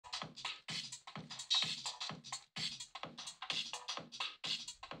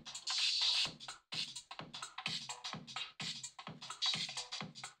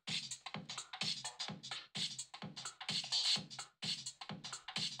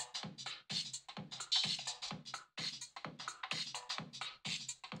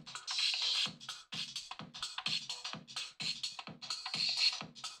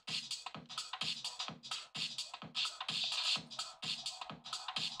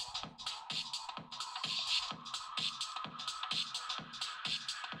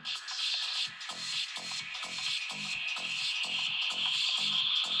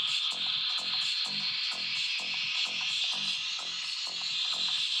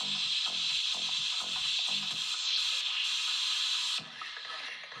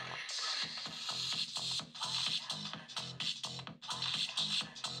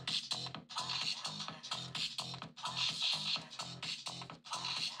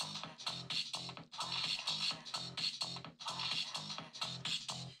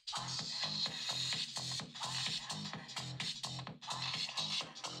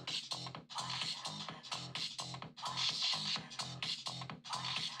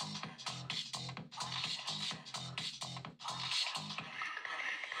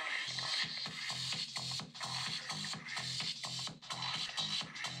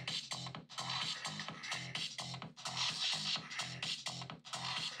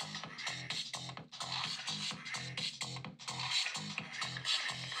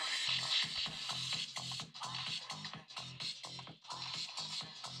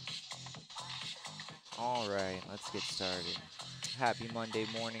All right, let's get started. Happy Monday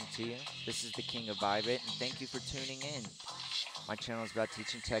morning to you. This is the King of Bybit, and thank you for tuning in. My channel is about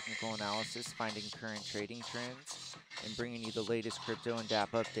teaching technical analysis, finding current trading trends, and bringing you the latest crypto and DApp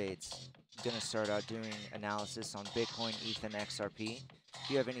updates. I'm going to start out doing analysis on Bitcoin, ETH, and XRP.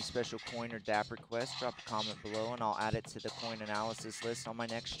 If you have any special coin or DApp requests, drop a comment below and I'll add it to the coin analysis list on my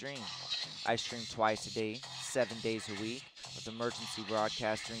next stream. I stream twice a day, 7 days a week, with emergency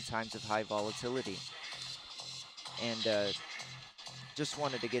broadcasts during times of high volatility. And just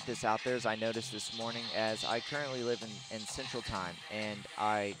wanted to get this out there as I noticed this morning, as I currently live in Central Time, and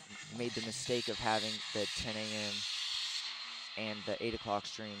I made the mistake of having the 10 a.m. and the 8 o'clock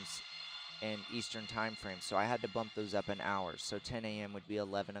streams in Eastern time frame. So I had to bump those up an hour. So 10 a.m. would be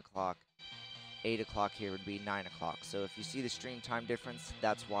 11 o'clock. 8 o'clock here would be 9 o'clock. So if you see the stream time difference,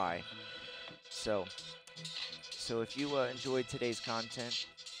 that's why. So if you enjoyed today's content,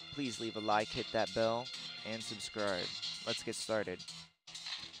 please leave a like, hit that bell, and subscribe. Let's get started.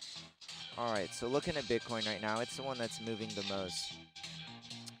 All right, so looking at Bitcoin right now, it's the one that's moving the most.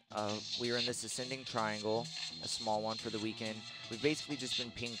 We are in this ascending triangle, a small one for the weekend. We've basically just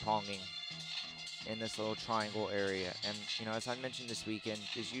been ping-ponging in this little triangle area. And, you know, as I mentioned this weekend,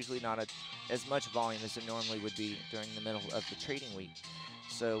 there's usually not as much volume as there normally would be during the middle of the trading week.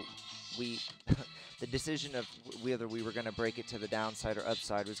 So the decision of whether we were going to break it to the downside or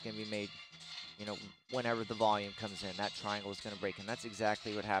upside was going to be made, you know, whenever the volume comes in. That triangle is going to break, and that's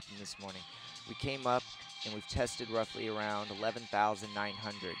exactly what happened this morning. We came up, and we've tested roughly around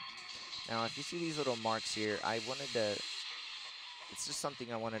 11,900. Now, if you see these little marks here, it's just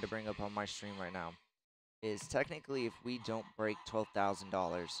something I wanted to bring up on my stream right now, is technically if we don't break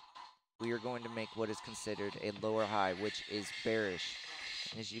 $12,000, we are going to make what is considered a lower high, which is bearish.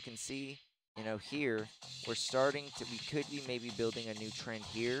 And as you can see, you know, here, we could be maybe building a new trend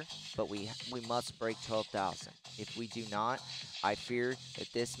here, but we must break 12,000. If we do not, I fear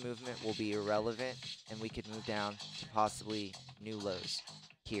that this movement will be irrelevant and we could move down to possibly new lows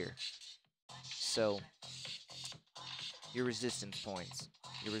here. So, your resistance points.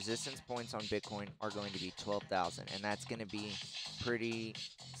 Your resistance points on Bitcoin are going to be 12,000, and that's going to be pretty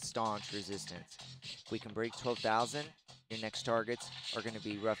staunch resistance. If we can break 12,000, your next targets are going to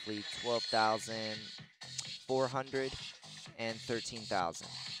be roughly 12,400 and 13,000.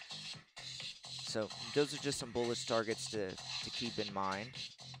 So those are just some bullish targets to keep in mind.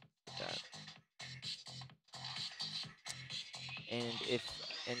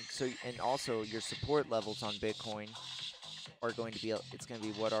 And also your support levels on Bitcoin are going to be, it's going to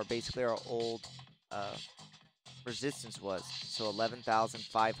be what our basically our old resistance was. So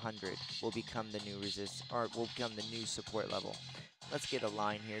 11,500 will become the new resistance, or will become the new support level. Let's get a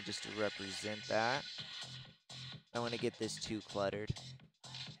line here just to represent that. I don't want to get this too cluttered.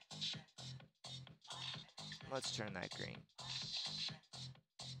 Let's turn that green.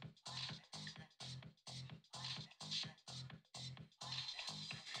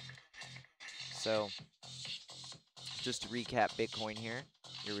 So just to recap Bitcoin here,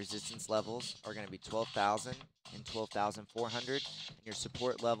 your resistance levels are going to be 12,000 and 12,400, and your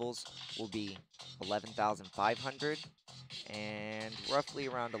support levels will be 11,500 and roughly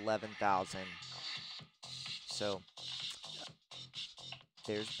around 11,000. So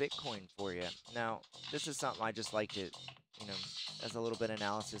there's Bitcoin for you. Now, this is something I just like to, you know, as a little bit of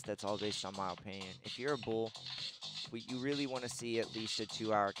analysis, that's all based on my opinion. If you're a bull, you really want to see at least a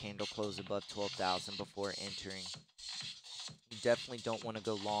 2-hour candle close above 12,000 before entering. You definitely don't want to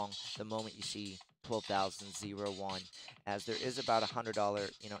go long the moment you see 12,001, as there is about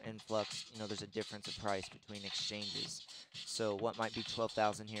 $100, you know, influx. You know, there's a difference of price between exchanges. So what might be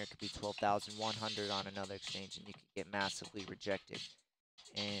 12,000 here could be 12,100 on another exchange, and you could get massively rejected.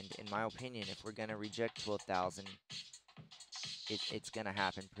 And in my opinion, if we're going to reject 12,000, it's going to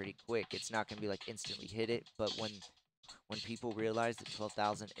happen pretty quick. It's not going to be like instantly hit it, but when people realize that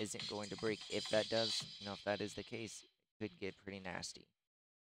 12,000 isn't going to break, if that does, you know, if that is the case, it could get pretty nasty.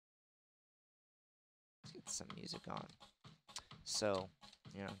 Let's get some music on. So,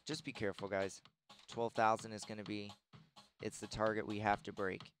 you know, just be careful, guys. 12,000 is going to be, it's the target we have to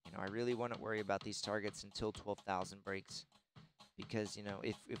break. You know, I really wouldn't worry about these targets until 12,000 breaks. Because, you know,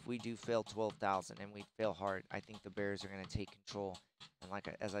 if we do fail 12,000 and we fail hard, I think the bears are going to take control. And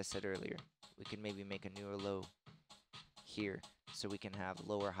as I said earlier, we can maybe make a newer low here so we can have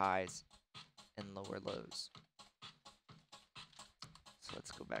lower highs and lower lows. So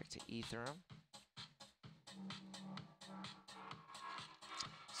let's go back to Ethereum.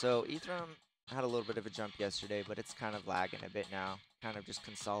 So Ethereum had a little bit of a jump yesterday, but it's kind of lagging a bit now. Kind of just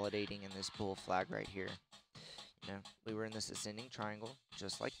consolidating in this bull flag right here. You know, we were in this ascending triangle,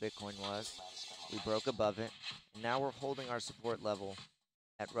 just like Bitcoin was. We broke above it, and now we're holding our support level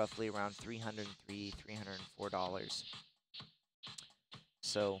at roughly around $303, $304.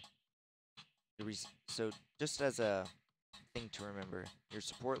 So, so just as a thing to remember, your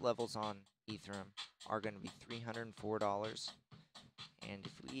support levels on Ethereum are going to be $304. And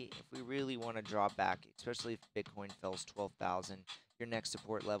if we really want to drop back, especially if Bitcoin falls 12,000, your next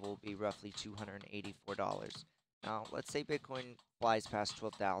support level will be roughly $284. Now, let's say Bitcoin flies past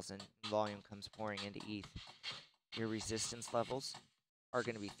 12,000 and volume comes pouring into ETH. Your resistance levels are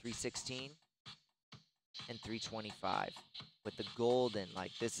going to be 316 and 325. With the golden,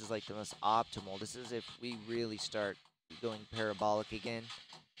 like this is like the most optimal. This is if we really start going parabolic again.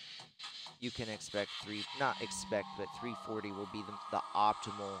 You can expect not expect, but 340 will be the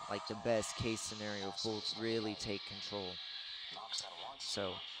optimal, like the best case scenario if bulls really take control.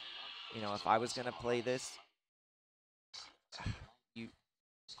 So, you know, if I was gonna play this, you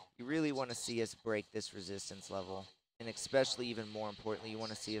really want to see us break this resistance level, and especially even more importantly, you want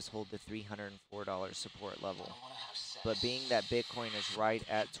to see us hold the $304 support level. But being that Bitcoin is right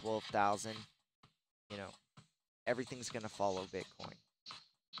at 12,000, you know, everything's gonna follow Bitcoin.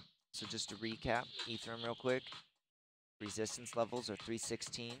 So just to recap, Ethereum real quick, resistance levels are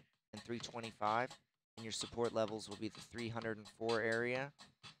 316 and 325, and your support levels will be the 304 area.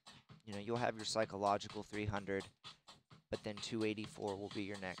 You know, you'll have your psychological 300, but then 284 will be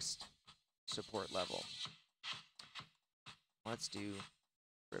your next support level. Let's do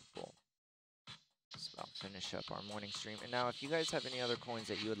Ripple. Just about finish up our morning stream. And now, if you guys have any other coins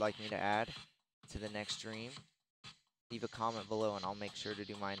that you would like me to add to the next stream, leave a comment below and I'll make sure to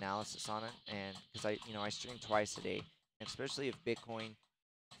do my analysis on it. And because I stream twice a day, and especially if Bitcoin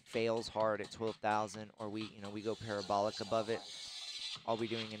fails hard at 12,000 or we go parabolic above it, I'll be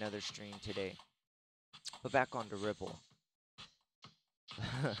doing another stream today. But back onto Ripple.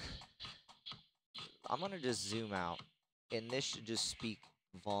 I'm gonna just zoom out, and this should just speak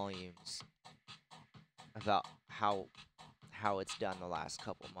volumes about how it's done the last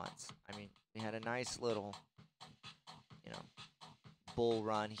couple months. I mean, we had a nice little, bull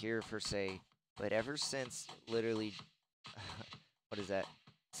run here for say, but ever since literally, what is that?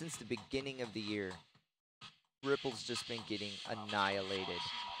 Since the beginning of the year, Ripple's just been getting annihilated.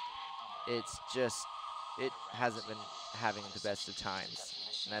 It hasn't been having the best of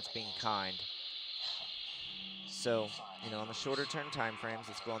times, and that's being kind. So, on the shorter term time frames,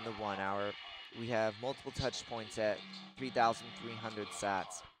 let's go on the 1 hour. We have multiple touch points at 3,300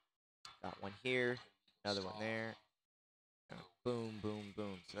 sats. Got one here, another one there. Boom, boom,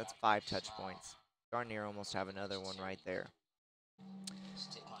 boom. So that's 5 touch points. Darn near almost have another one right there.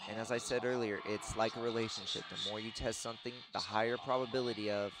 And as I said earlier, it's like a relationship. The more you test something, the higher probability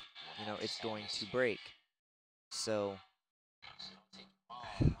of, it's going to break. So,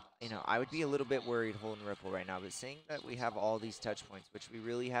 I would be a little bit worried holding Ripple right now, but seeing that we have all these touch points, which we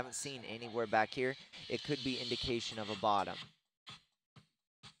really haven't seen anywhere back here, it could be indication of a bottom.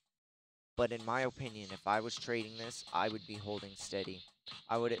 But in my opinion, if I was trading this, I would be holding steady.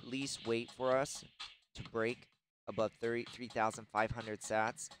 I would at least wait for us to break above 3,500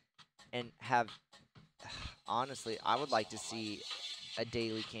 sats and have, honestly, I would like to see a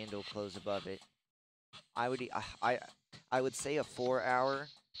daily candle close above it. I would say a 4 hour,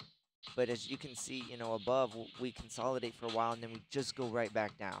 but as you can see, above, we consolidate for a while and then we just go right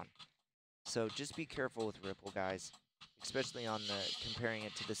back down. So just be careful with Ripple, guys, especially on comparing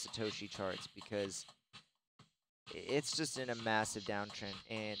it to the Satoshi charts, because it's just in a massive downtrend,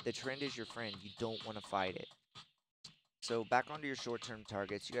 and the trend is your friend. You don't want to fight it. So back onto your short-term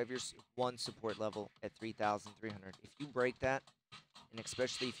targets, you have your one support level at 3,300. If you break that, and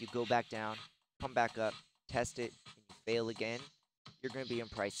especially if you go back down, come back up, test it, and you fail again, you're going to be in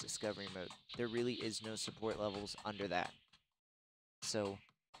price discovery mode. There really is no support levels under that. So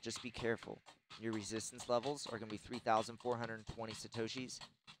just be careful. Your resistance levels are going to be 3,420 Satoshis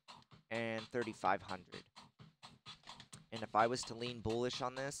and 3,500. And if I was to lean bullish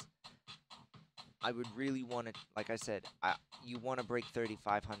on this, I would really want to, like I said, you want to break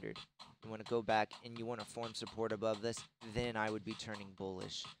 3,500. You want to go back and you want to form support above this, then I would be turning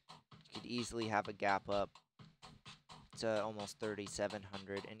bullish. You could easily have a gap up to almost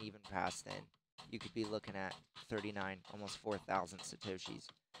 3,700, and even past then, you could be looking at 39, almost 4,000 Satoshis.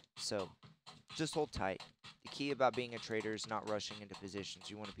 So just hold tight. The key about being a trader is not rushing into positions.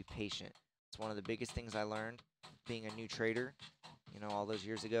 You want to be patient. It's one of the biggest things I learned being a new trader, all those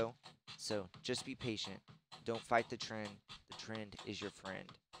years ago. So just be patient. Don't fight the trend. The trend is your friend.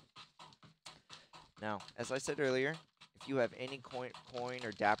 Now, as I said earlier, if you have any coin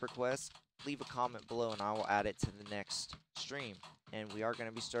or DApp requests, leave a comment below and I will add it to the next stream. And we are going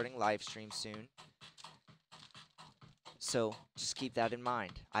to be starting live stream soon. So just keep that in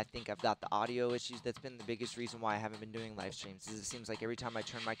mind. I think I've got the audio issues. That's been the biggest reason why I haven't been doing live streams. Is it seems like every time I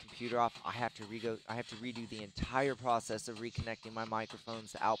turn my computer off, I have to redo the entire process of reconnecting my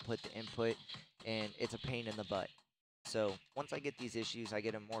microphones, the output, the input, and it's a pain in the butt. So once I get these issues, I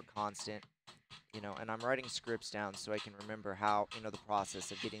get them more constant, and I'm writing scripts down so I can remember how, the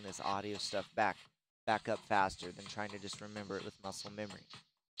process of getting this audio stuff back up faster than trying to just remember it with muscle memory.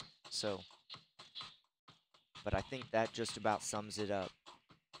 So, but I think that just about sums it up.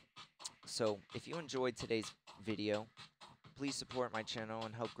 So if you enjoyed today's video, please support my channel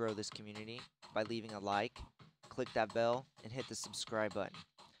and help grow this community by leaving a like, click that bell, and hit the subscribe button.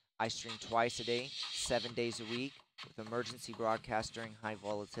 I stream twice a day, 7 days a week, with emergency broadcasts during high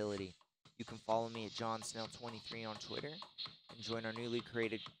volatility. You can follow me at JohnSnell23 on Twitter and join our newly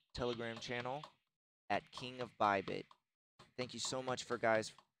created Telegram channel at King of Bybit. Thank you so much for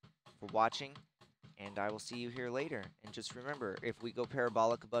watching, and I will see you here later. And just remember, if we go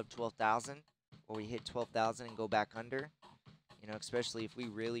parabolic above 12,000, or we hit 12,000 and go back under, especially if we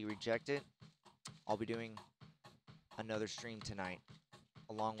really reject it, I'll be doing another stream tonight,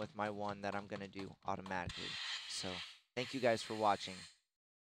 along with my one that I'm going to do automatically. So, thank you guys for watching.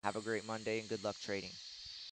 Have a great Monday and good luck trading.